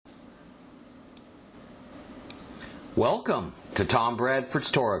Welcome to Tom Bradford's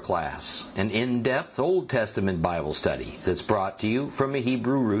Torah Class, an in-depth Old Testament Bible study that's brought to you from a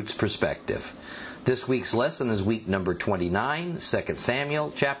Hebrew roots perspective. This week's lesson is week number 29, 2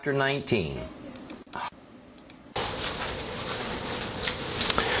 Samuel chapter 19.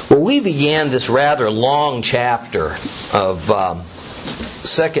 Well, we began this rather long chapter of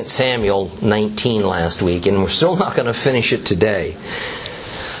 2 Samuel 19 last week, and we're still not going to finish it today.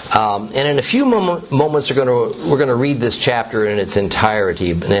 And in a few moments, we're going to read this chapter in its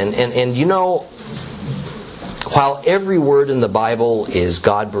entirety. And you know, while every word in the Bible is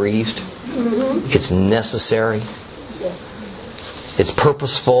God-breathed, it's necessary, it's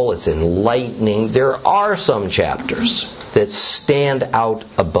purposeful, it's enlightening, there are some chapters that stand out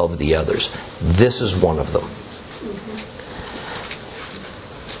above the others. This is one of them.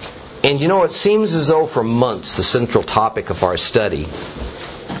 And you know, it seems as though for months the central topic of our study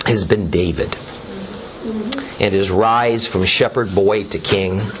has been David and his rise from shepherd boy to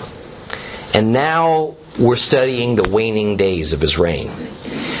king. And now we're studying the waning days of his reign.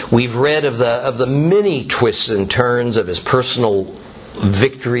 We've read of the many twists and turns of his personal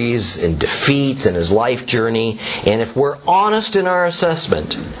victories and defeats in his life journey. And if we're honest in our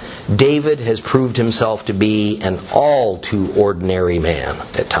assessment, David has proved himself to be an all too ordinary man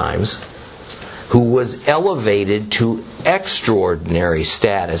at times, who was elevated to extraordinary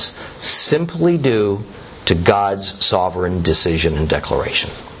status simply due to God's sovereign decision and declaration.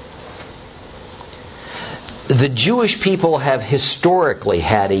 The Jewish people have historically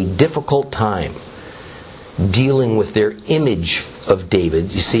had a difficult time dealing with their image of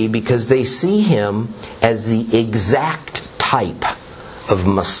David, you see, because they see him as the exact type of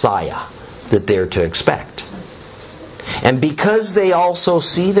Messiah that they're to expect. And because they also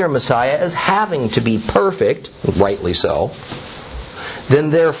see their Messiah as having to be perfect, rightly so, then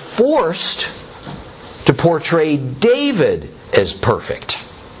they're forced to portray David as perfect.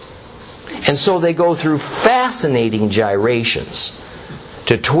 And so they go through fascinating gyrations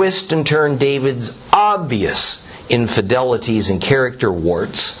to twist and turn David's obvious infidelities and character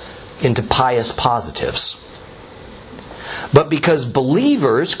warts into pious positives. But because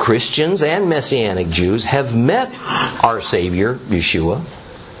believers, Christians and Messianic Jews, have met our Savior, Yeshua,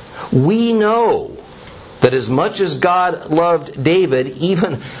 we know that as much as God loved David,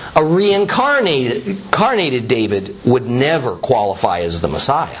 even a reincarnated David would never qualify as the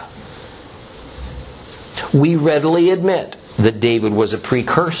Messiah. We readily admit that David was a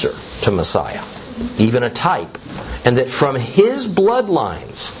precursor to Messiah, even a type, and that from his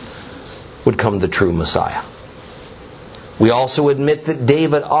bloodlines would come the true Messiah. We also admit that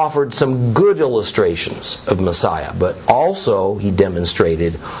David offered some good illustrations of Messiah, but also he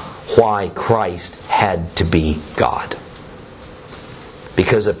demonstrated why Christ had to be God.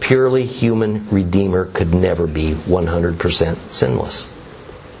 Because a purely human Redeemer could never be 100% sinless.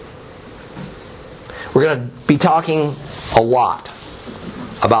 We're going to be talking a lot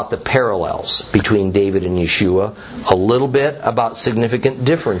about the parallels between David and Yeshua, a little bit about significant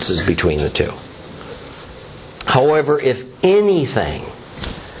differences between the two. However, if anything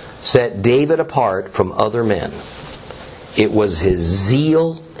set David apart from other men, it was his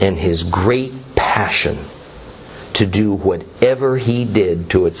zeal and his great passion to do whatever he did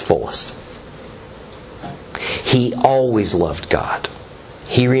to its fullest. He always loved God.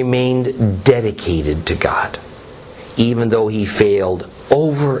 He remained dedicated to God, even though he failed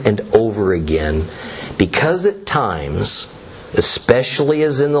over and over again, because at times, especially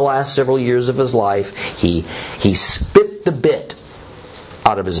as in the last several years of his life, he spit the bit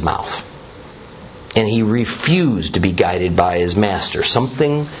out of his mouth. And he refused to be guided by his master,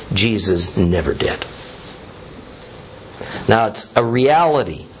 something Jesus never did. Now, it's a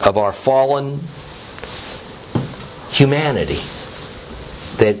reality of our fallen humanity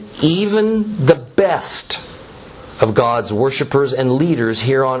that even the best of God's worshipers and leaders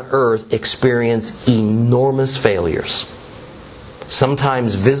here on earth experience enormous failures.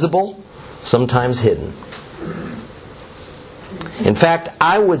 Sometimes visible, sometimes hidden. In fact,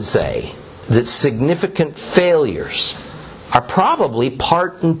 I would say that significant failures are probably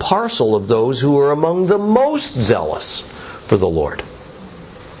part and parcel of those who are among the most zealous for the Lord.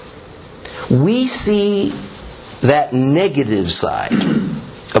 We see that negative side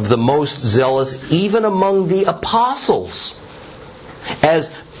of the most zealous even among the apostles,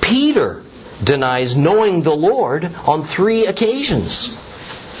 as Peter denies knowing the Lord on 3 occasions.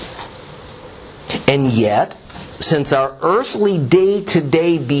 And yet, since our earthly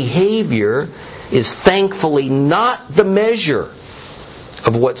day-to-day behavior is thankfully not the measure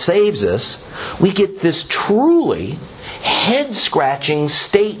of what saves us, we get this truly head-scratching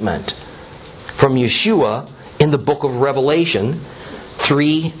statement from Yeshua in the book of Revelation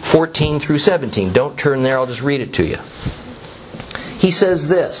 3:14 through 17. Don't turn there, I'll just read it to you. He says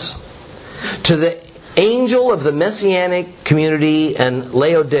this, to the angel of the Messianic community in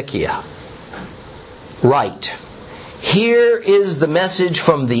Laodicea, write, here is the message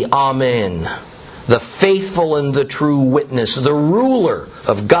from the Amen, the faithful and the true witness, the ruler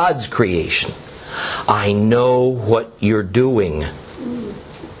of God's creation. I know what you're doing.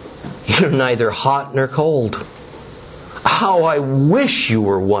 You're neither hot nor cold. How I wish you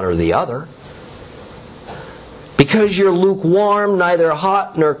were one or the other. Because you're lukewarm, neither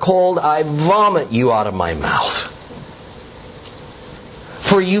hot nor cold, I vomit you out of my mouth.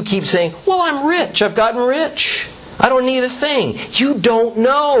 For you keep saying, well, I'm rich. I've gotten rich. I don't need a thing. You don't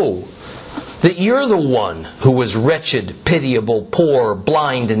know that you're the one who was wretched, pitiable, poor,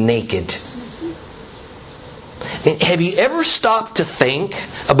 blind, and naked. And have you ever stopped to think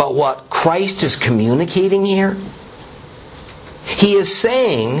about what Christ is communicating here? He is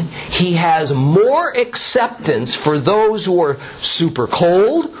saying He has more acceptance for those who are super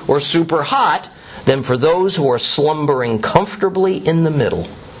cold or super hot than for those who are slumbering comfortably in the middle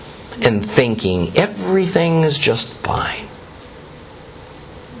and thinking everything is just fine.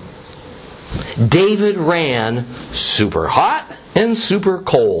 David ran super hot and super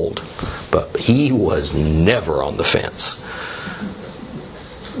cold, but he was never on the fence.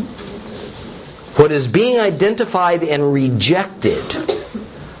 What is being identified and rejected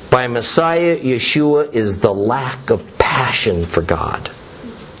by Messiah Yeshua is the lack of passion for God,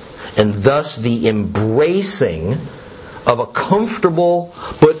 and thus the embracing of a comfortable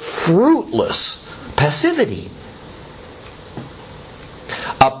but fruitless passivity.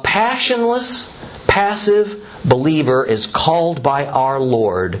 A passionless, passive believer is called by our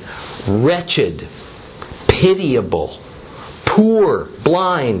Lord wretched, pitiable, poor,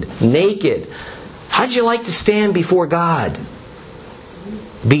 blind, naked. How'd you like to stand before God?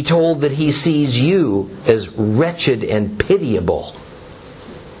 Be told that He sees you as wretched and pitiable,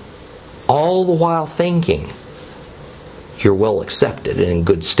 all the while thinking you're well accepted and in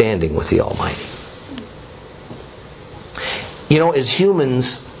good standing with the Almighty. You know, as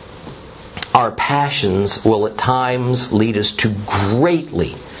humans, our passions will at times lead us to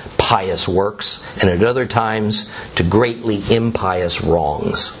greatly pious works, and at other times to greatly impious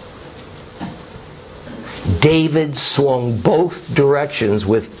wrongs. David swung both directions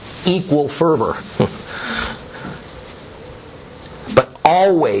with equal fervor. But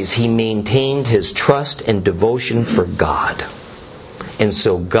always he maintained his trust and devotion for God. And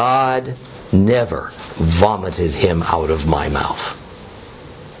so God never vomited him out of my mouth.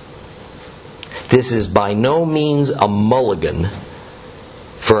 This is by no means a mulligan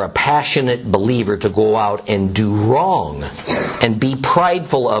for a passionate believer to go out and do wrong and be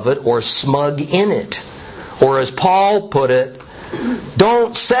prideful of it or smug in it. Or as Paul put it,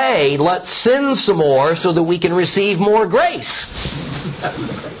 don't say, let's sin some more so that we can receive more grace.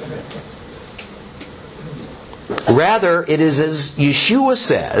 Rather, it is as Yeshua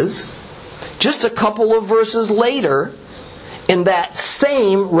says, just a couple of verses later, in that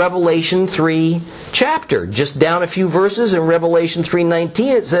same Revelation 3 chapter. Just down a few verses in Revelation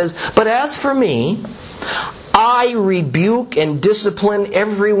 3:19 it says, but as for me, I rebuke and discipline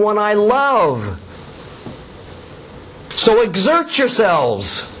everyone I love. So exert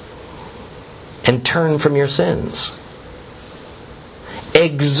yourselves and turn from your sins.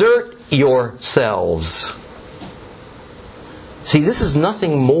 Exert yourselves. See, this is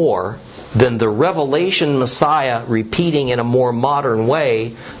nothing more than the Revelation Messiah repeating in a more modern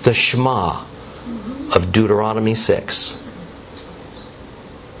way the Shema of Deuteronomy 6.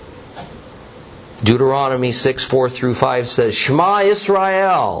 Deuteronomy 6:4-5 says, Shema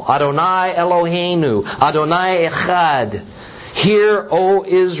Yisrael, Adonai Eloheinu, Adonai Echad. Hear, O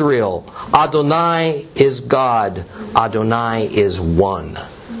Israel, Adonai is God, Adonai is one.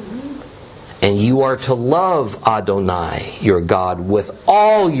 And you are to love Adonai, your God, with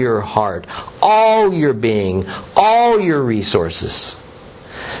all your heart, all your being, all your resources.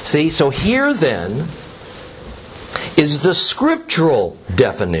 See, so here then is the scriptural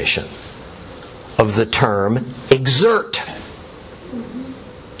definition of the term exert.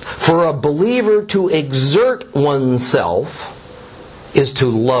 For a believer to exert oneself is to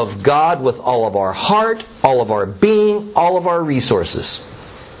love God with all of our heart, all of our being, all of our resources.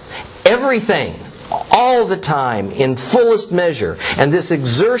 Everything, all the time, in fullest measure. And this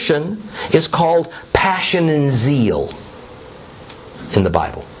exertion is called passion and zeal in the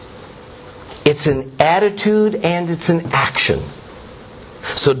Bible. It's an attitude and it's an action.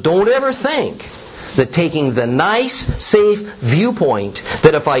 So don't ever think that taking the nice, safe viewpoint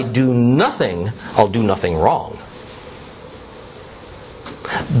that if I do nothing, I'll do nothing wrong.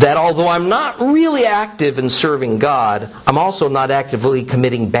 That although I'm not really active in serving God, I'm also not actively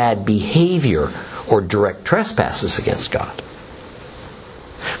committing bad behavior or direct trespasses against God.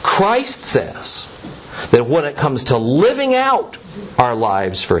 Christ says that when it comes to living out our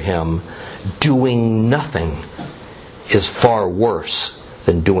lives for Him, doing nothing is far worse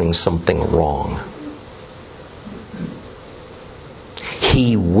than doing something wrong.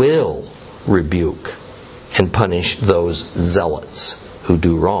 He will rebuke and punish those zealots who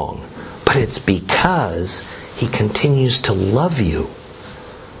do wrong. But it's because He continues to love you,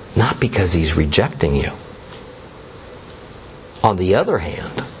 not because He's rejecting you. On the other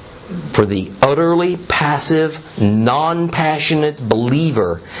hand, for the utterly passive, non-passionate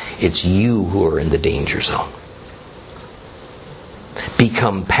believer, it's you who are in the danger zone.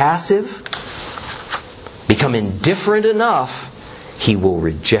 Become passive, become indifferent enough, He will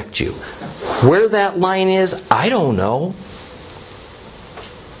reject you. Where that line is, I don't know.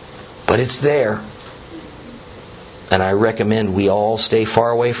 But it's there. And I recommend we all stay far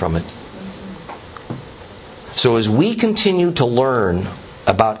away from it. So as we continue to learn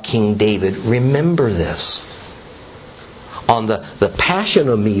about King David, remember this. On the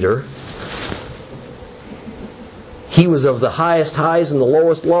passionometer, he was of the highest highs and the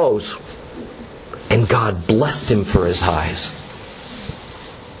lowest lows. And God blessed him for his highs.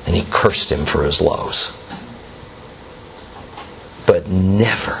 And He cursed him for his lows. But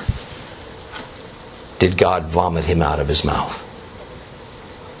never did God vomit him out of His mouth.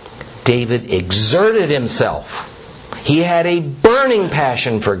 David exerted himself. He had a burning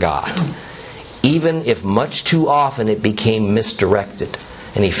passion for God, even if much too often it became misdirected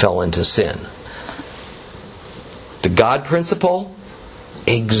and he fell into sin. The God principle: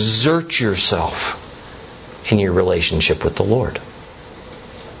 exert yourself in your relationship with the Lord.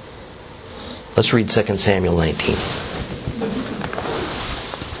 Let's read 2 Samuel 19.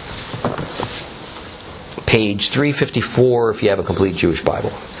 Page 354 if you have a complete Jewish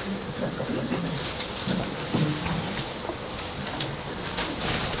Bible.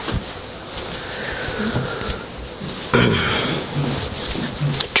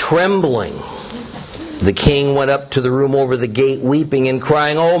 Trembling, the king went up to the room over the gate, weeping and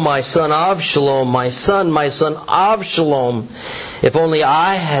crying, "Oh, my son Avshalom, my son Avshalom! If only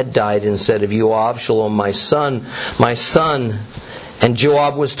I had died instead of you, Avshalom, my son, my son." And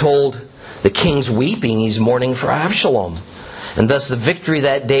Joab was told, "The king's weeping, he's mourning for Avshalom." And thus the victory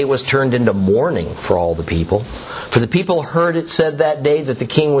that day was turned into mourning for all the people. For the people heard it said that day that the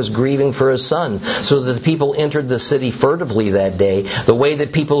king was grieving for his son, so that the people entered the city furtively that day, the way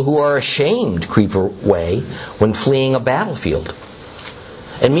that people who are ashamed creep away when fleeing a battlefield.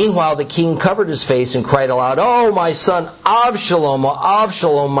 And meanwhile the king covered his face and cried aloud, "Oh, my son Avshalom, oh,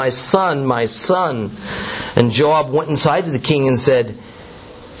 Avshalom, my son, my son." And Joab went inside to the king and said,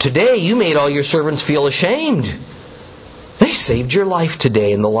 "Today you made all your servants feel ashamed. They saved your life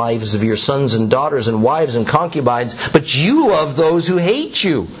today and the lives of your sons and daughters and wives and concubines, but you love those who hate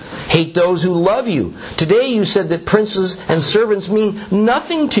you, hate those who love you. Today you said that princes and servants mean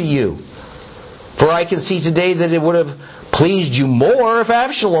nothing to you. For I can see today that it would have pleased you more if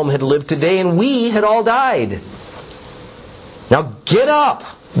Avshalom had lived today and we had all died. Now get up,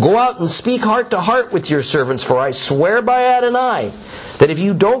 go out and speak heart to heart with your servants, for I swear by Adonai that if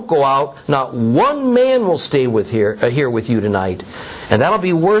you don't go out, not one man will stay here with you tonight. And that'll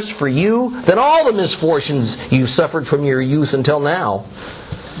be worse for you than all the misfortunes you've suffered from your youth until now."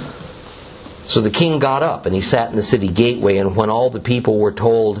 So the king got up and he sat in the city gateway, and when all the people were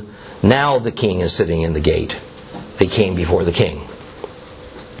told, "Now the king is sitting in the gate," they came before the king.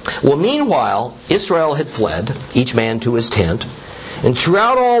 Well, meanwhile, Israel had fled, each man to his tent. And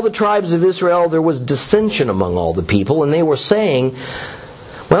throughout all the tribes of Israel there was dissension among all the people, and they were saying,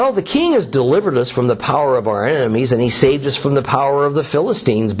 "Well, the king has delivered us from the power of our enemies, and he saved us from the power of the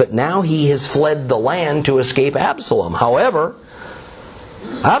Philistines, but now he has fled the land to escape Absalom. However,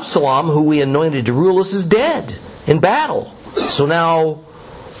 Absalom, who we anointed to rule us, is dead in battle. So now,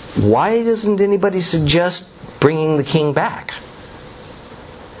 why doesn't anybody suggest bringing the king back?"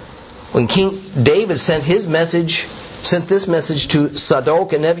 When King David sent this message to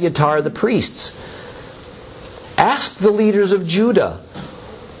Zadok and Eviatar the priests, "Ask the leaders of Judah,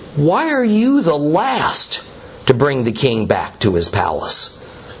 why are you the last to bring the king back to his palace?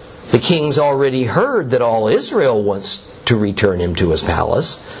 The king's already heard that all Israel wants to return him to his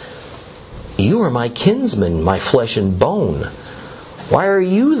palace. You are my kinsman, my flesh and bone. Why are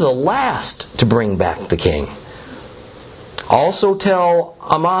you the last to bring back the king? Also tell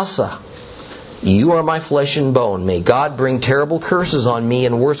Amasa, You are my flesh and bone. May God bring terrible curses on me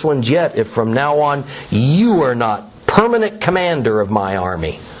and worse ones yet if from now on you are not permanent commander of my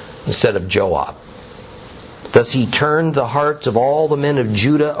army instead of Joab." Thus he turned the hearts of all the men of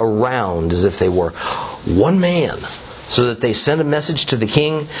Judah around as if they were one man, so that they sent a message to the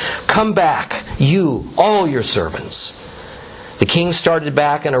king, "Come back, you, all your servants." The king started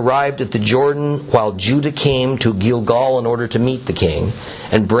back and arrived at the Jordan, while Judah came to Gilgal in order to meet the king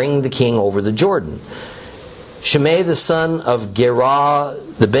and bring the king over the Jordan. Shimei the son of Gerah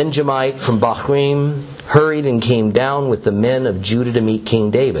the Benjamite from Bahurim hurried and came down with the men of Judah to meet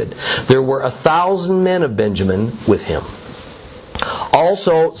King David. There were 1,000 men of Benjamin with him.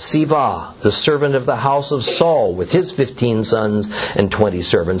 Also Siva, the servant of the house of Saul, with his 15 sons and 20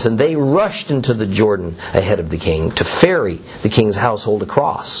 servants, and they rushed into the Jordan ahead of the king to ferry the king's household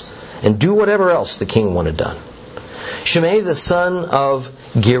across and do whatever else the king wanted done. Shimei the son of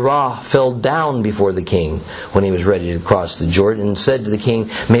Gerah fell down before the king when he was ready to cross the Jordan and said to the king,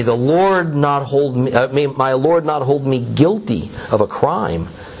 may my Lord not hold me guilty of a crime.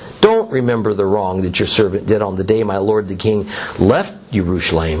 Don't remember the wrong that your servant did on the day my lord the king left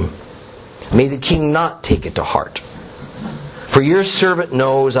Jerusalem. May the king not take it to heart. For your servant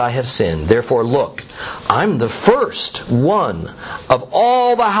knows I have sinned. Therefore, look, I'm the first one of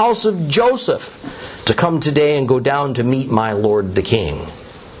all the house of Joseph to come today and go down to meet my lord the king.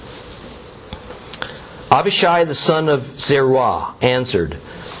 Abishai the son of Zeruiah answered,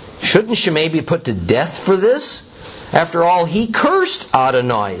 shouldn't Shimei be put to death for this? After all, he cursed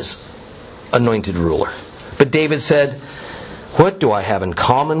Adonai's anointed ruler. But David said, what do I have in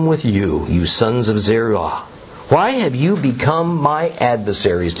common with you, you sons of Zeruiah? Why have you become my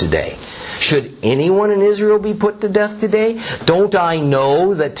adversaries today? Should anyone in Israel be put to death today? Don't I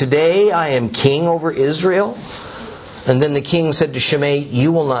know that today I am king over Israel? And then the king said to Shimei,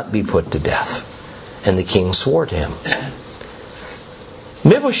 you will not be put to death. And the king swore to him.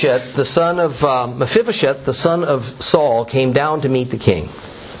 Mephibosheth, the son of Saul, came down to meet the king.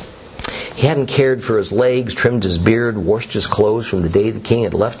 He hadn't cared for his legs, trimmed his beard, washed his clothes from the day the king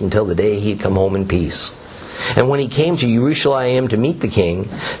had left until the day he had come home in peace. And when he came to Jerusalem to meet the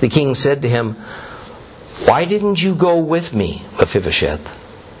king said to him, why didn't you go with me,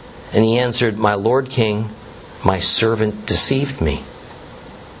 Mephibosheth? And he answered, my lord king, my servant deceived me.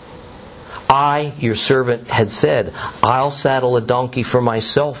 I, your servant, had said, I'll saddle a donkey for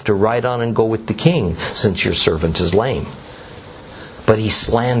myself to ride on and go with the king, since your servant is lame. But he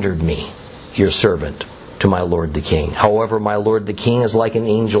slandered me, your servant, to my lord the king. However, my lord the king is like an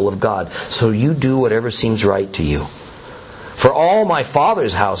angel of God, so you do whatever seems right to you. For all my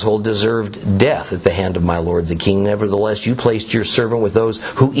father's household deserved death at the hand of my lord the king. Nevertheless, you placed your servant with those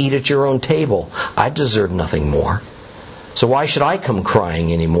who eat at your own table. I deserve nothing more. So why should I come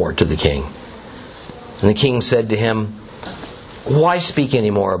crying any more to the king? And the king said to him, why speak any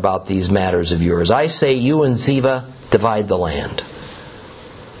more about these matters of yours? I say you and Ziba divide the land.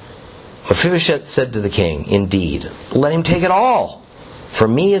 Mephibosheth said to the king, indeed, let him take it all. For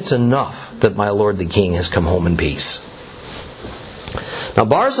me it's enough that my lord the king has come home in peace. Now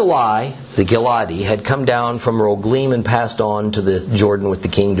Barzillai, the Gileadi, had come down from Roglim and passed on to the Jordan with the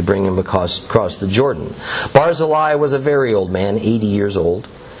king to bring him across the Jordan. Barzillai was a very old man, 80 years old.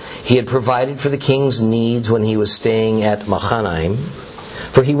 He had provided for the king's needs when he was staying at Mahanaim,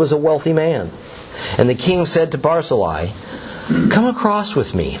 for he was a wealthy man. And the king said to Barzillai, come across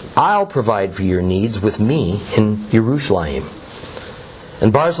with me. I'll provide for your needs with me in Jerusalem.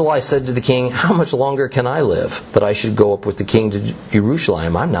 And Barzillai said to the king, how much longer can I live, that I should go up with the king to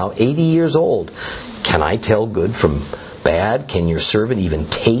Jerusalem? I'm now 80 years old. Can I tell good from bad? Can your servant even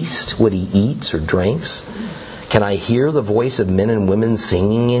taste what he eats or drinks? Can I hear the voice of men and women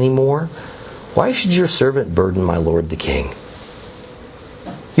singing anymore? Why should your servant burden my lord the king?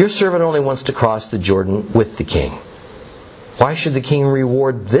 Your servant only wants to cross the Jordan with the king. Why should the king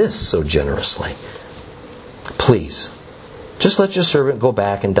reward this so generously? Please, just let your servant go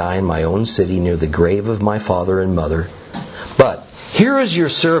back and die in my own city near the grave of my father and mother. But here is your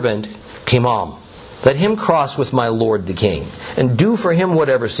servant, Himam. Let him cross with my lord the king, and do for him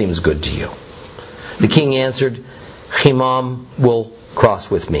whatever seems good to you. The king answered, Himam will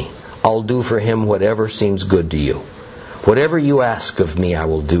cross with me. I'll do for him whatever seems good to you. Whatever you ask of me, I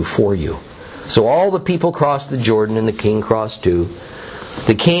will do for you. So all the people crossed the Jordan, and the king crossed too.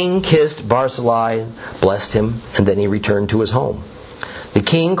 The king kissed Barzillai, blessed him, and then he returned to his home. The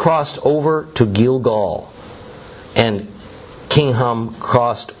king crossed over to Gilgal, and King Hum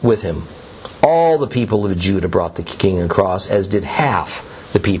crossed with him. All the people of Judah brought the king across, as did half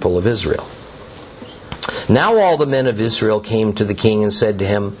the people of Israel. Now all the men of Israel came to the king and said to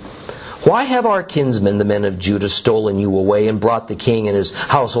him, Why have our kinsmen, the men of Judah, stolen you away and brought the king and his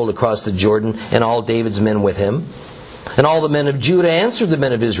household across the Jordan and all David's men with him? And all the men of Judah answered the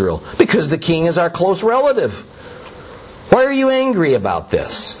men of Israel, because the king is our close relative. Why are you angry about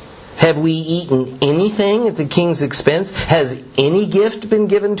this? Have we eaten anything at the king's expense? Has any gift been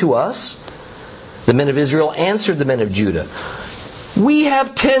given to us? The men of Israel answered the men of Judah, we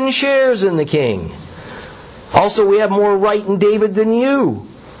have 10 shares in the king. Also we have more right in David than you.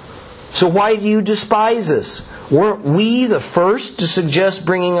 So why do you despise us? Weren't we the first to suggest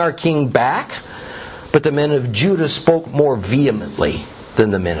bringing our king back? But the men of Judah spoke more vehemently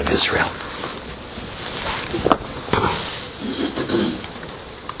than the men of Israel.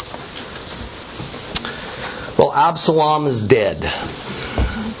 Well, Absalom is dead,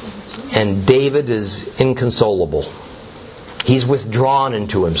 and David is inconsolable. He's withdrawn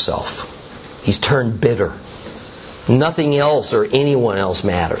into himself. He's turned bitter. Nothing else or anyone else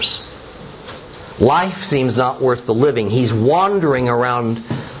matters. Life seems not worth the living. He's wandering around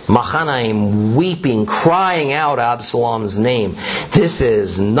Mahanaim, weeping, crying out Absalom's name. This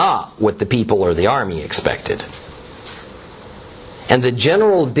is not what the people or the army expected. And the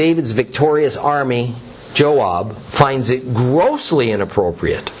general of David's victorious army, Joab, finds it grossly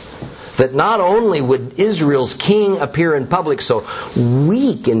inappropriate that not only would Israel's king appear in public so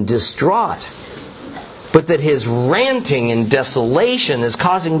weak and distraught, but that his ranting and desolation is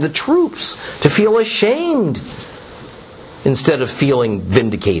causing the troops to feel ashamed instead of feeling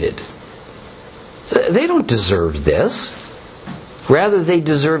vindicated. They don't deserve this. Rather, they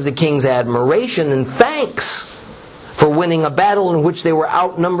deserve the king's admiration and thanks for winning a battle in which they were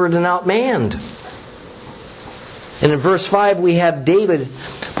outnumbered and outmanned. And in verse 5 we have David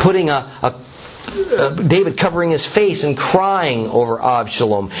putting David covering his face and crying over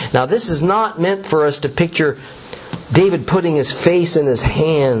Avshalom. Now this is not meant for us to picture David putting his face in his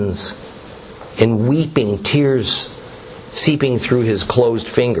hands and weeping, tears seeping through his closed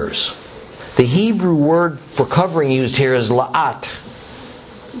fingers. The Hebrew word for covering used here is la'at.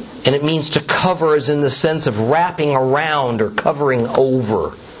 And it means to cover as in the sense of wrapping around or covering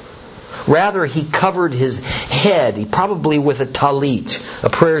over. Rather, he covered his head, probably with a talit, a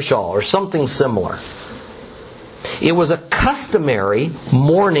prayer shawl, or something similar. It was a customary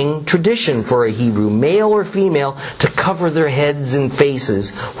mourning tradition for a Hebrew, male or female, to cover their heads and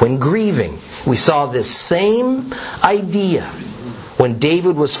faces when grieving. We saw this same idea when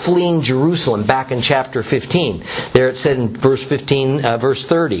David was fleeing Jerusalem back in chapter 15. There it said in verse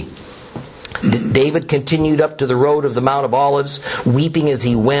 30. David continued up to the road of the Mount of Olives, weeping as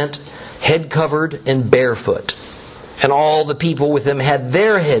he went, head covered and barefoot. And all the people with him had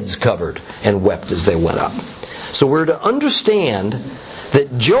their heads covered and wept as they went up. So we're to understand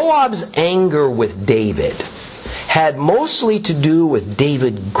that Joab's anger with David had mostly to do with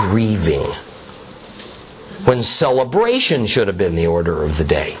David grieving, when celebration should have been the order of the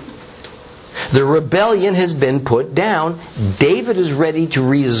day. The rebellion has been put down. David is ready to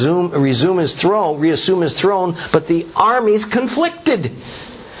reassume his throne, but the army's conflicted.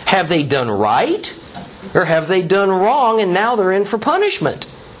 Have they done right? Or have they done wrong and now they're in for punishment?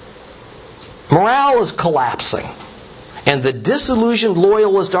 Morale is collapsing. And the disillusioned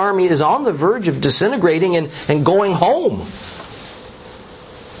loyalist army is on the verge of disintegrating and going home.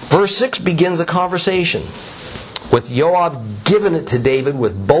 Verse 6 begins a conversation with Joab giving it to David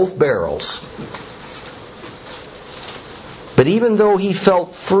with both barrels. But even though he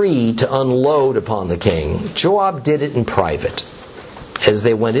felt free to unload upon the king, Joab did it in private, as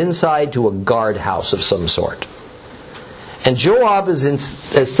they went inside to a guardhouse of some sort. And Joab,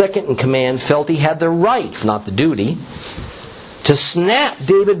 as second in command, felt he had the right, if not the duty, to snap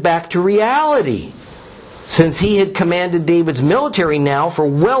David back to reality, since he had commanded David's military now for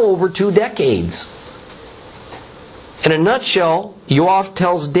well over 2 decades. In a nutshell, Joab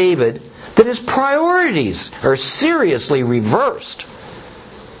tells David that his priorities are seriously reversed.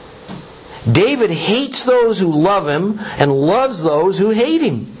 David hates those who love him and loves those who hate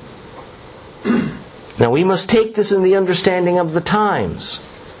him. Now we must take this in the understanding of the times.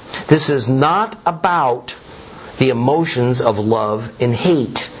 This is not about the emotions of love and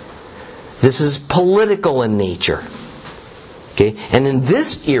hate. This is political in nature. Okay? And in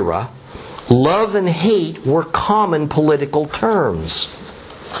this era, love and hate were common political terms.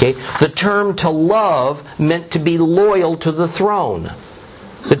 Okay? The term to love meant to be loyal to the throne.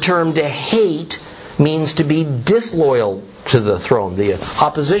 The term to hate means to be disloyal to the throne, the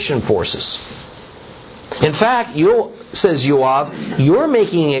opposition forces. In fact, says Joab, you're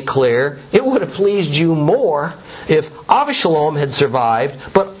making it clear it would have pleased you more if Avshalom had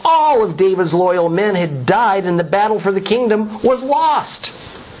survived, but all of David's loyal men had died and the battle for the kingdom was lost.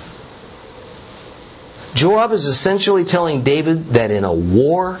 Joab is essentially telling David that in a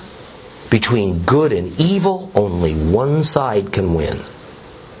war between good and evil, only one side can win.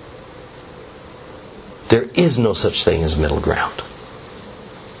 There is no such thing as middle ground.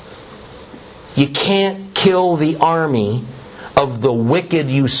 You can't kill the army of the wicked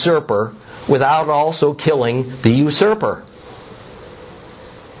usurper without also killing the usurper.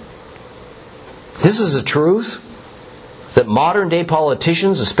 This is a truth that modern day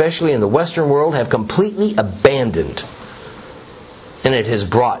politicians, especially in the Western world, have completely abandoned. And it has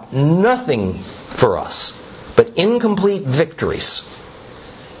brought nothing for us but incomplete victories.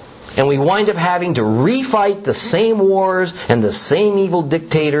 And we wind up having to refight the same wars and the same evil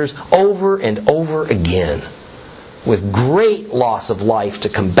dictators over and over again, with great loss of life to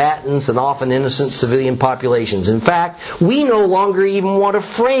combatants and often innocent civilian populations. In fact, we no longer even want to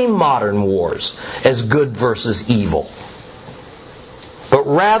frame modern wars as good versus evil, but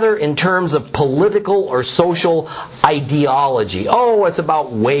rather in terms of political or social ideology. Oh, it's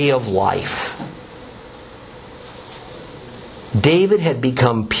about way of life. David had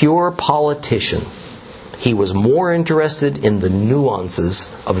become pure politician. He was more interested in the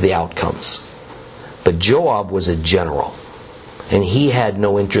nuances of the outcomes. But Joab was a general, and he had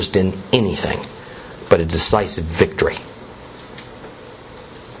no interest in anything but a decisive victory.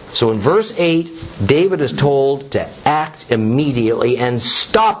 So in verse 8, David is told to act immediately and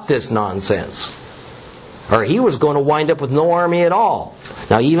stop this nonsense, or he was going to wind up with no army at all.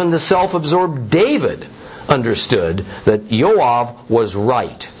 Now even the self-absorbed David understood that Joab was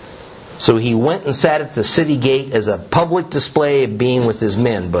right. So he went and sat at the city gate as a public display of being with his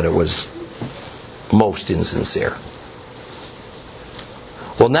men, but it was most insincere.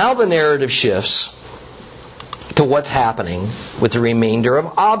 Well, now the narrative shifts to what's happening with the remainder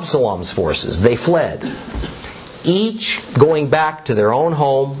of Absalom's forces. They fled, each going back to their own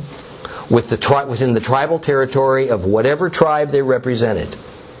home within the tribal territory of whatever tribe they represented.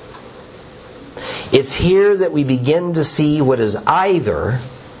 It's here that we begin to see what is either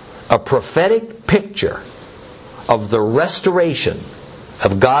a prophetic picture of the restoration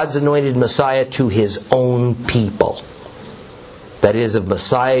of God's anointed Messiah to His own people. That is, of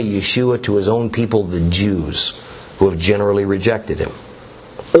Messiah Yeshua to His own people, the Jews, who have generally rejected Him.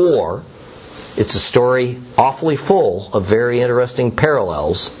 Or it's a story awfully full of very interesting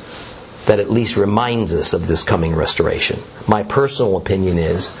parallels that at least reminds us of this coming restoration. My personal opinion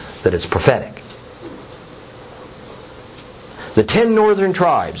is that it's prophetic. The 10 northern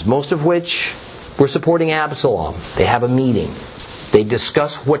tribes, most of which were supporting Absalom, they have a meeting. They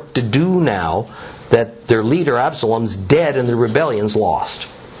discuss what to do now that their leader Absalom's dead and the rebellion's lost.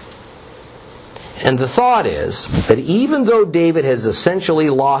 And the thought is that even though David has essentially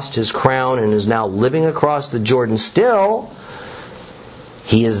lost his crown and is now living across the Jordan still,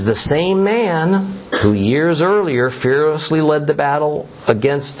 he is the same man who years earlier fearlessly led the battle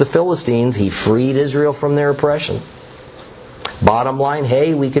against the Philistines. He freed Israel from their oppression. Bottom line,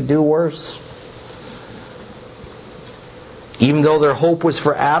 hey, we could do worse. Even though their hope was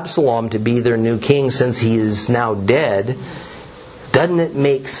for Absalom to be their new king since he is now dead, doesn't it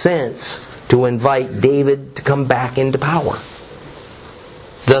make sense to invite David to come back into power?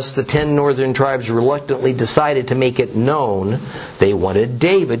 Thus the 10 northern tribes reluctantly decided to make it known they wanted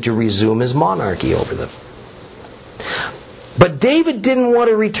David to resume his monarchy over them. But David didn't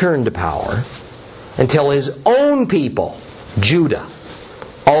want to return to power until his own people, Judah,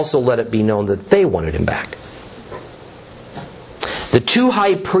 also let it be known that they wanted him back. The 2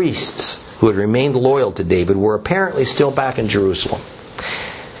 high priests who had remained loyal to David were apparently still back in Jerusalem.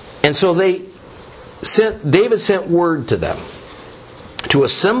 And so David sent word to them to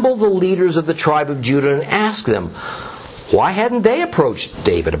assemble the leaders of the tribe of Judah and ask them, why hadn't they approached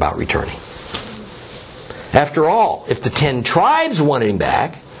David about returning? After all, if the 10 tribes wanted him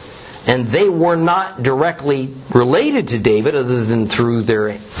back, and they were not directly related to David other than through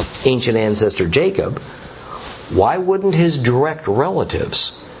their ancient ancestor Jacob, why wouldn't his direct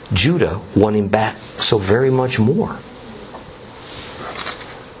relatives, Judah, want him back so very much more?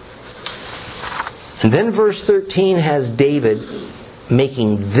 And then verse 13 has David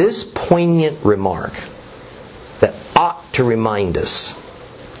making this poignant remark that ought to remind us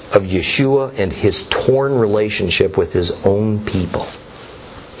of Yeshua and his torn relationship with his own people,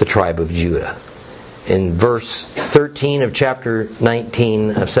 the tribe of Judah. In verse 13 of chapter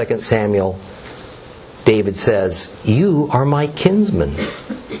 19 of 2 Samuel, David says, "You are my kinsman,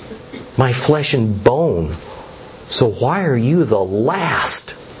 my flesh and bone. So why are you the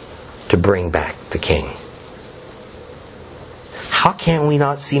last to bring back the king?" How can we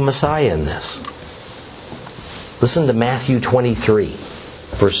not see Messiah in this? Listen to Matthew 23.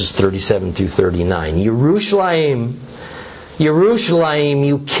 verses 37 through 39. Yerushalayim, Yerushalayim,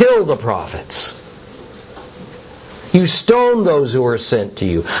 you kill the prophets. You stone those who are sent to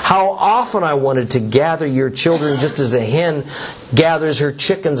you. How often I wanted to gather your children just as a hen gathers her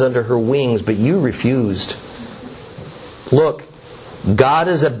chickens under her wings, but you refused. Look, God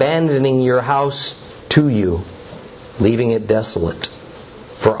is abandoning your house to you, leaving it desolate.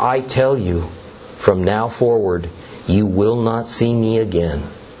 For I tell you, from now forward, you will not see me again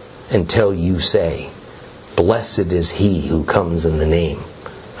until you say, Blessed is he who comes in the name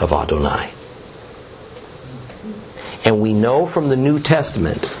of Adonai. And we know from the New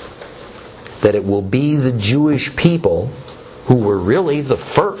Testament that it will be the Jewish people who were really the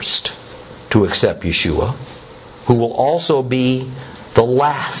first to accept Yeshua, who will also be the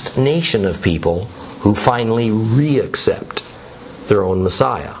last nation of people who finally re-accept their own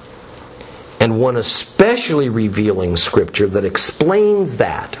Messiah. And one especially revealing scripture that explains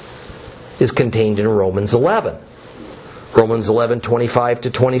that is contained in Romans 11. Romans 11:25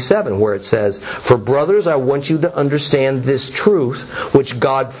 to 27, where it says, For brothers, I want you to understand this truth, which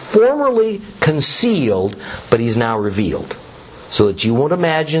God formerly concealed, but He's now revealed, so that you won't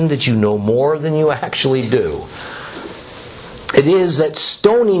imagine that you know more than you actually do. It is that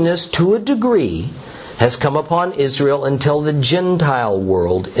stoniness, to a degree, has come upon Israel until the Gentile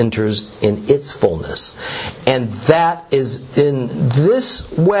world enters in its fullness. And that is in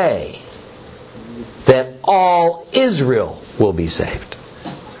this way that all Israel will be saved.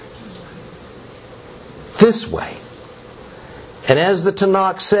 This way. And as the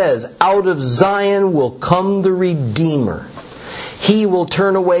Tanakh says, out of Zion will come the Redeemer. He will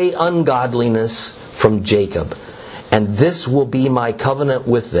turn away ungodliness from Jacob. And this will be my covenant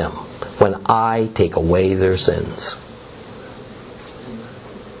with them when I take away their sins.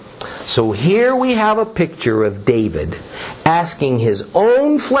 So here we have a picture of David asking his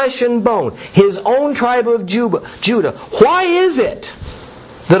own flesh and bone, his own tribe of Judah, why is it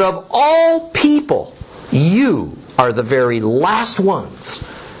that of all people you are the very last ones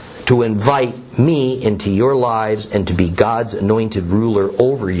to invite me into your lives and to be God's anointed ruler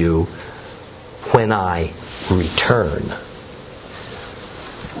over you when I return?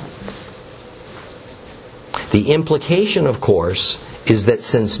 The implication, of course, is that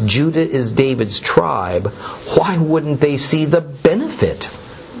since Judah is David's tribe, why wouldn't they see the benefit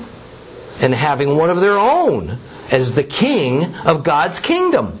in having one of their own as the king of God's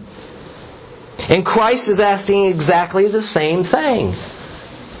kingdom? And Christ is asking exactly the same thing.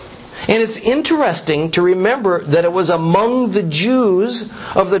 And it's interesting to remember that it was among the Jews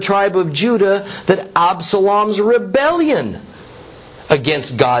of the tribe of Judah that Absalom's rebellion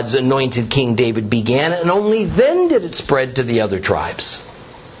against God's anointed King David began, and only then did it spread to the other tribes.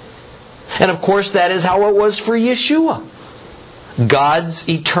 And of course that is how it was for Yeshua, God's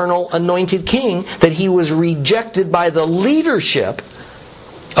eternal anointed king, that he was rejected by the leadership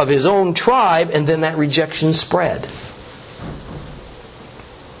of his own tribe, and then that rejection spread.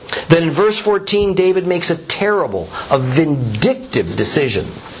 Then in verse 14, David makes a terrible, a vindictive decision,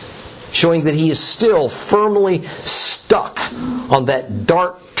 showing that he is still firmly stuck on that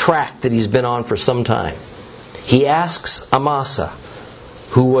dark track that he's been on for some time. He asks Amasa,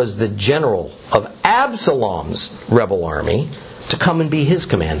 who was the general of Absalom's rebel army, to come and be his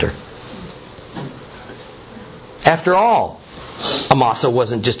commander. After all, Amasa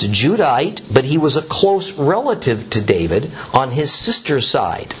wasn't just a Judahite, but he was a close relative to David on his sister's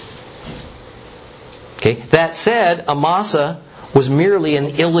side. Okay? That said, Amasa was merely an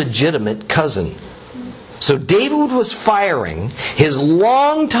illegitimate cousin. So David was firing his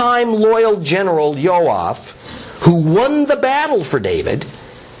longtime loyal general Joab, who won the battle for David,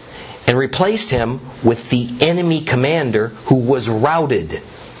 and replaced him with the enemy commander who was routed.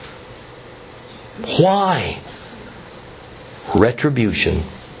 Why? Retribution.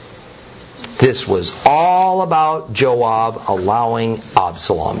 This was all about Joab allowing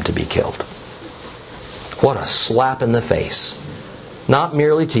Absalom to be killed. What a slap in the face. Not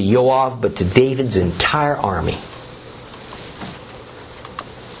merely to Joab, but to David's entire army.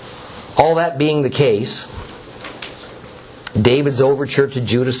 All that being the case, David's overture to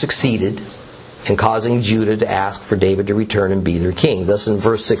Judah succeeded in causing Judah to ask for David to return and be their king. Thus in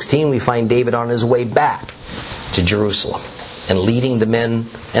verse 16 we find David on his way back to Jerusalem, and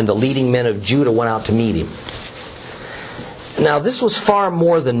the leading men of Judah went out to meet him. Now this was far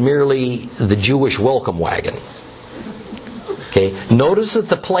more than merely the Jewish welcome wagon. Okay, notice that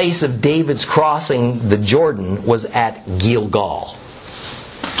the place of David's crossing the Jordan was at Gilgal.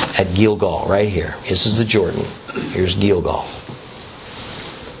 At Gilgal, right here. This is the Jordan. Here's Gilgal.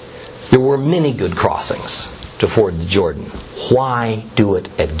 There were many good crossings to ford the Jordan. Why do it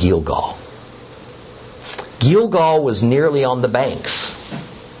at Gilgal? Gilgal was nearly on the banks.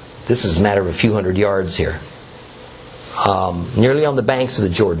 This is a matter of a few hundred yards here. Nearly on the banks of the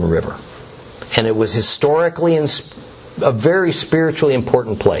Jordan River. And it was historically a very spiritually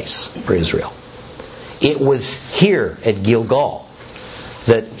important place for Israel. It was here at Gilgal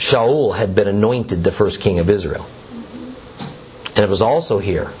that Shaul had been anointed the first king of Israel. And it was also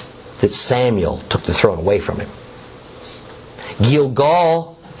here that Samuel took the throne away from him.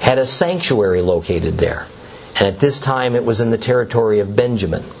 Gilgal had a sanctuary located there. And at this time it was in the territory of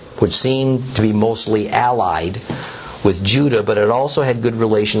Benjamin, which seemed to be mostly allied with Judah, but it also had good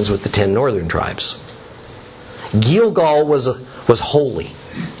relations with the 10 northern tribes. Gilgal was holy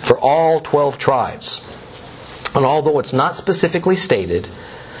for all 12 tribes. And although it's not specifically stated,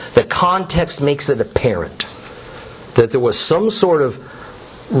 the context makes it apparent that there was some sort of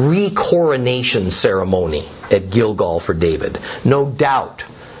recoronation ceremony at Gilgal for David. No doubt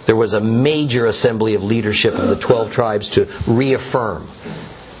there was a major assembly of leadership of the 12 tribes to reaffirm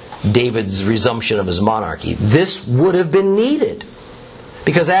David's resumption of his monarchy. This would have been needed.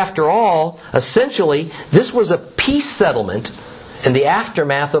 Because after all, essentially, this was a peace settlement in the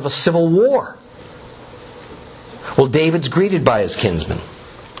aftermath of a civil war. Well, David's greeted by his kinsmen.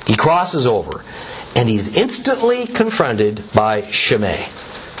 He crosses over, and he's instantly confronted by Shimei,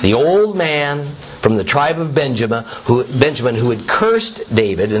 the old man from the tribe of Benjamin who had cursed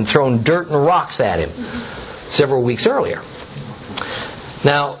David and thrown dirt and rocks at him several weeks earlier.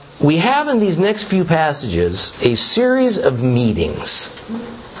 Now, we have in these next few passages a series of meetings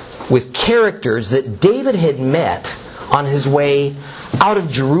with characters that David had met on his way out of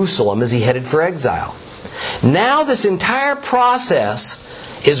Jerusalem as he headed for exile. Now this entire process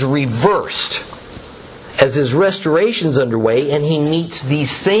is reversed as his restoration's underway, and he meets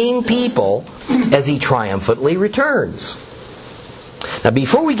these same people as he triumphantly returns. Now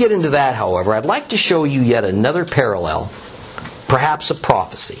before we get into that, however, I'd like to show you yet another parallel, perhaps a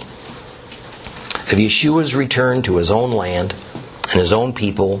prophecy, of Yeshua's return to his own land and his own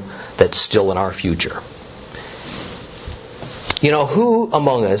people that's still in our future. You know, who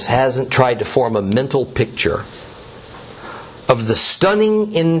among us hasn't tried to form a mental picture of the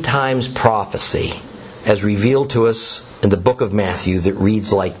stunning end times prophecy as revealed to us in the book of Matthew that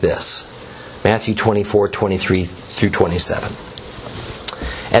reads like this? Matthew 24:23 through 27.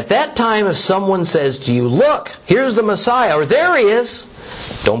 At that time, if someone says to you, "Look, here's the Messiah," or "There he is,"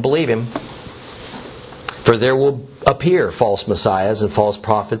 don't believe him. For there will appear false messiahs and false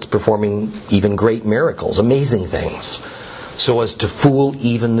prophets performing even great miracles, amazing things, so as to fool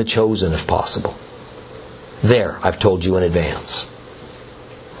even the chosen if possible. There, I've told you in advance.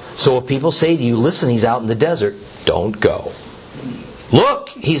 So if people say to you, "Listen, he's out in the desert," don't go. "Look,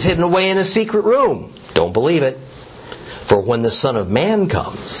 he's hidden away in a secret room," don't believe it. For when the Son of Man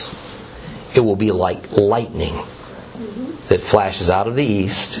comes, it will be like lightning that flashes out of the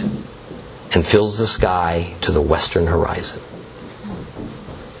east and fills the sky to the western horizon.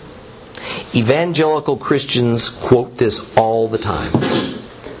 Evangelical Christians quote this all the time,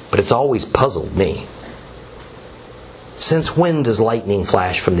 but it's always puzzled me. Since when does lightning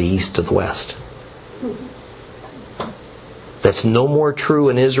flash from the east to the west? That's no more true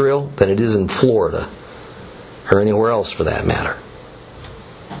in Israel than it is in Florida, or anywhere else for that matter.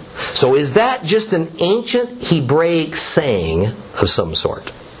 So is that just an ancient Hebraic saying of some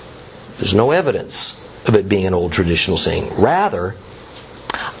sort? There's no evidence of it being an old traditional saying. Rather,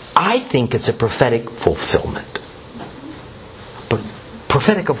 I think it's a prophetic fulfillment. But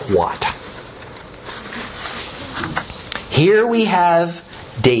prophetic of what? Here we have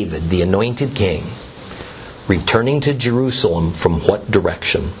David, the anointed king, returning to Jerusalem from what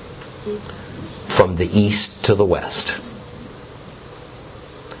direction? From the east to the west.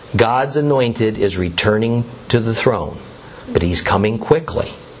 God's anointed is returning to the throne, but he's coming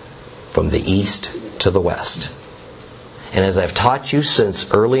quickly from the east to the west. And as I've taught you since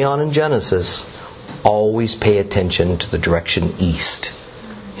early on in Genesis, always pay attention to the direction east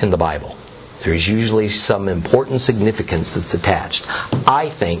in the Bible. There's usually some important significance that's attached. I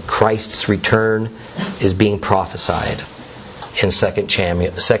think Christ's return is being prophesied in 2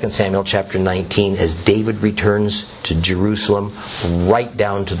 Samuel chapter 19 as David returns to Jerusalem, right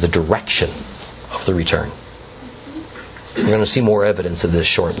down to the direction of the return. We're going to see more evidence of this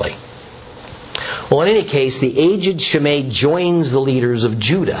shortly. Well, in any case, the aged Shimei joins the leaders of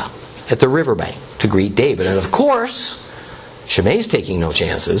Judah at the riverbank to greet David. And of course, Shimei's taking no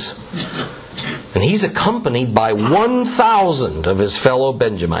chances. And he's accompanied by 1,000 of his fellow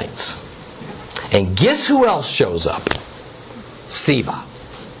And guess who else shows up? Siva,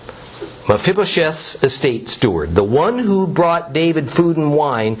 Mephibosheth's estate steward, the one who brought David food and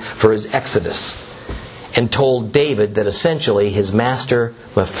wine for his exodus, and told David that essentially his master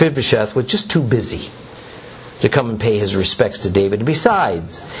Mephibosheth was just too busy to come and pay his respects to David.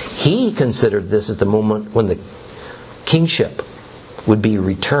 Besides, he considered this at the moment when the kingship would be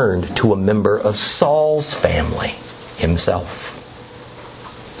returned to a member of Saul's family himself.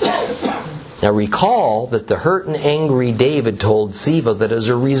 Now recall that the hurt and angry David told Ziba that as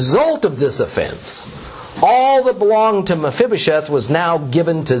a result of this offense, all that belonged to Mephibosheth was now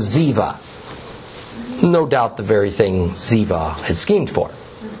given to Ziba. No doubt the very thing Ziba had schemed for.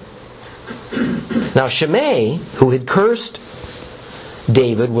 Now Shimei, who had cursed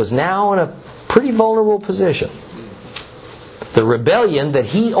David, was now in a pretty vulnerable position. The rebellion that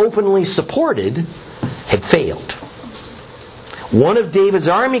he openly supported had failed. One of David's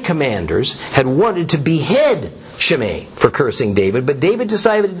army commanders had wanted to behead Shimei for cursing David, but David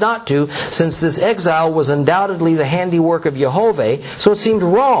decided not to, since this exile was undoubtedly the handiwork of Jehovah, so it seemed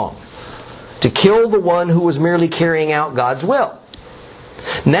wrong to kill the one who was merely carrying out God's will.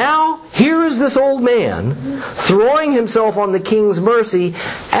 Now, here is this old man throwing himself on the king's mercy,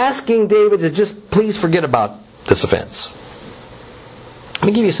 asking David to just please forget about this offense. Let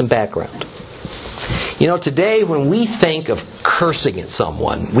me give you some background. You know, today when we think of cursing at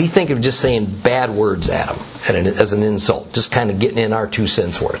someone, we think of just saying bad words at them as an insult, just kind of getting in our 2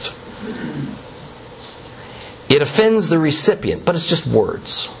 cents worth. It offends the recipient, but it's just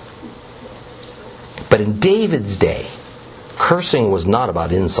words. But in David's day, cursing was not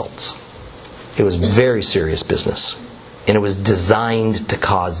about insults. It was very serious business, and it was designed to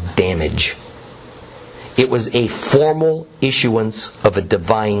cause damage. It was a formal issuance of a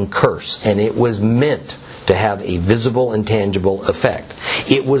divine curse, and it was meant to have a visible and tangible effect.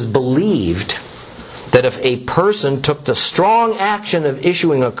 It was believed that if a person took the strong action of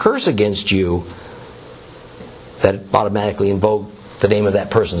issuing a curse against you, that automatically invoked the name of that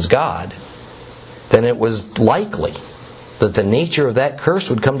person's God, then it was likely that the nature of that curse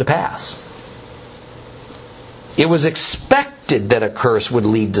would come to pass. It was expected that a curse would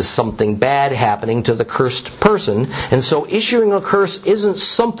lead to something bad happening to the cursed person, and so issuing a curse isn't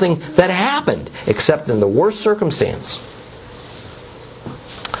something that happened, except in the worst circumstance.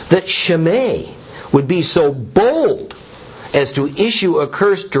 That Shimei would be so bold as to issue a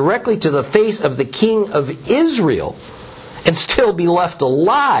curse directly to the face of the king of Israel and still be left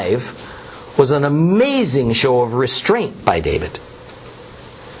alive was an amazing show of restraint by David.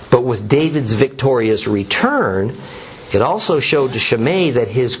 But with David's victorious return, it also showed to Shimei that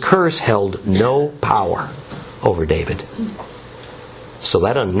his curse held no power over David. So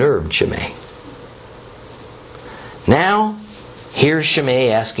that unnerved Shimei. Now, here's Shimei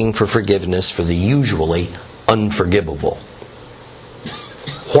asking for forgiveness for the usually unforgivable.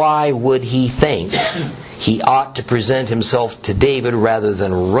 Why would he think he ought to present himself to David rather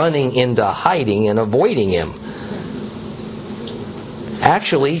than running into hiding and avoiding him?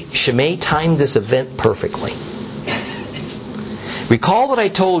 Actually, Shimei timed this event perfectly. Recall that I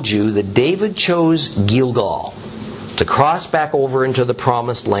told you that David chose Gilgal to cross back over into the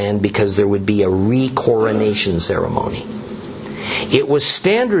promised land because there would be a re-coronation ceremony. It was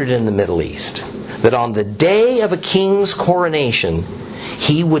standard in the Middle East that on the day of a king's coronation,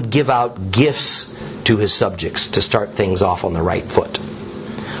 he would give out gifts to his subjects to start things off on the right foot.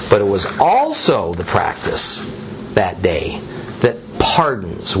 But it was also the practice that day that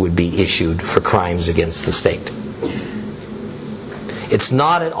pardons would be issued for crimes against the state. It's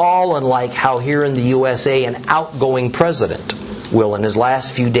not at all unlike how here in the USA an outgoing president will, in his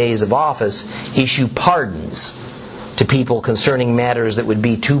last few days of office, issue pardons to people concerning matters that would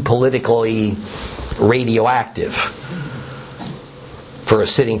be too politically radioactive for a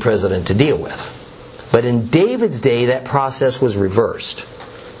sitting president to deal with. But in David's day, that process was reversed.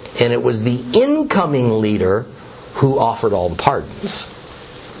 And it was the incoming leader who offered all the pardons.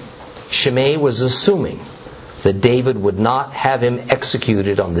 Shimei was assuming that David would not have him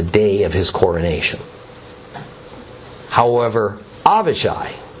executed on the day of his coronation. However, Abishai,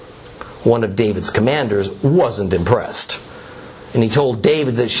 one of David's commanders, wasn't impressed. And he told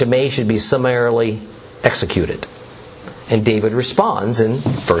David that Shimei should be summarily executed. And David responds in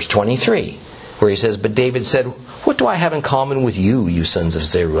verse 23, where he says, "But David said, 'What do I have in common with you, you sons of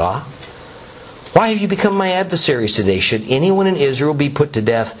Zeruiah? Why have you become my adversaries today? Should anyone in Israel be put to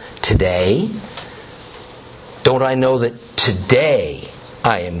death today? Don't I know that today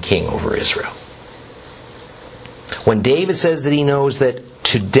I am king over Israel?'" When David says that he knows that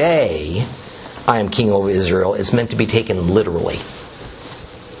today I am king over Israel, it's meant to be taken literally.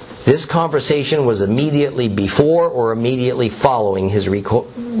 This conversation was immediately before or immediately following his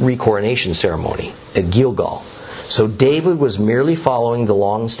recoronation ceremony at Gilgal. So David was merely following the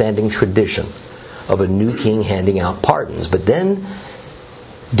long-standing tradition of a new king handing out pardons. But then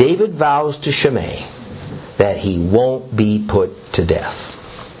David vows to Shimei that he won't be put to death.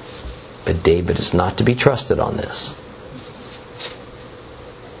 But David is not to be trusted on this.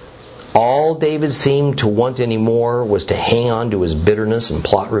 All David seemed to want anymore was to hang on to his bitterness and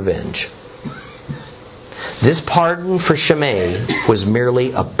plot revenge. This pardon for Shimei was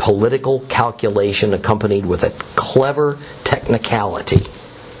merely a political calculation accompanied with a clever technicality.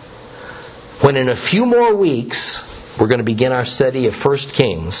 When in a few more weeks we're going to begin our study of 1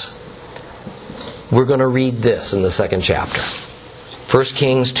 Kings, we're going to read this in the second chapter. 1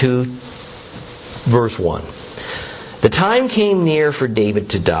 Kings 2, verse 1. The time came near for David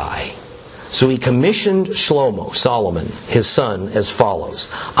to die. So he commissioned Solomon, his son, as follows.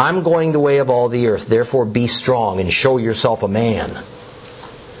 I'm going the way of all the earth, therefore be strong and show yourself a man.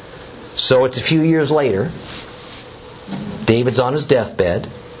 So it's a few years later. David's on his deathbed,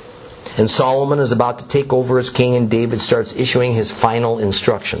 and Solomon is about to take over as king, and David starts issuing his final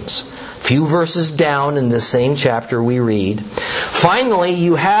instructions. A few verses down in this same chapter we read, finally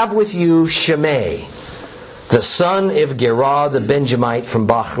you have with you Shimei, the son of Gerah the Benjamite from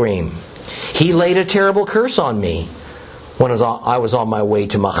Bahurim. He laid a terrible curse on me when I was on my way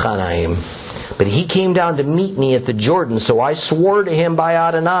to Mahanaim. But he came down to meet me at the Jordan, so I swore to him by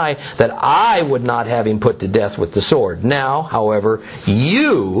Adonai that I would not have him put to death with the sword. Now, however,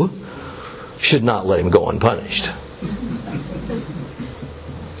 you should not let him go unpunished.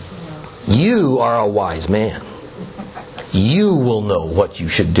 You are a wise man. You will know what you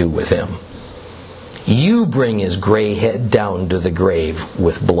should do with him. You bring his gray head down to the grave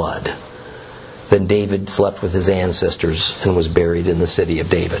with blood. Then David slept with his ancestors and was buried in the city of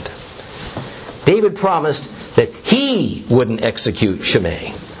David. David promised that he wouldn't execute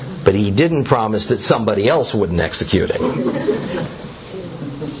Shimei, but he didn't promise that somebody else wouldn't execute him.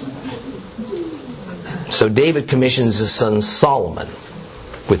 So David commissions his son Solomon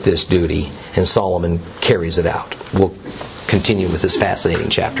with this duty, and Solomon carries it out. We'll continue with this fascinating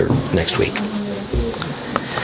chapter next week.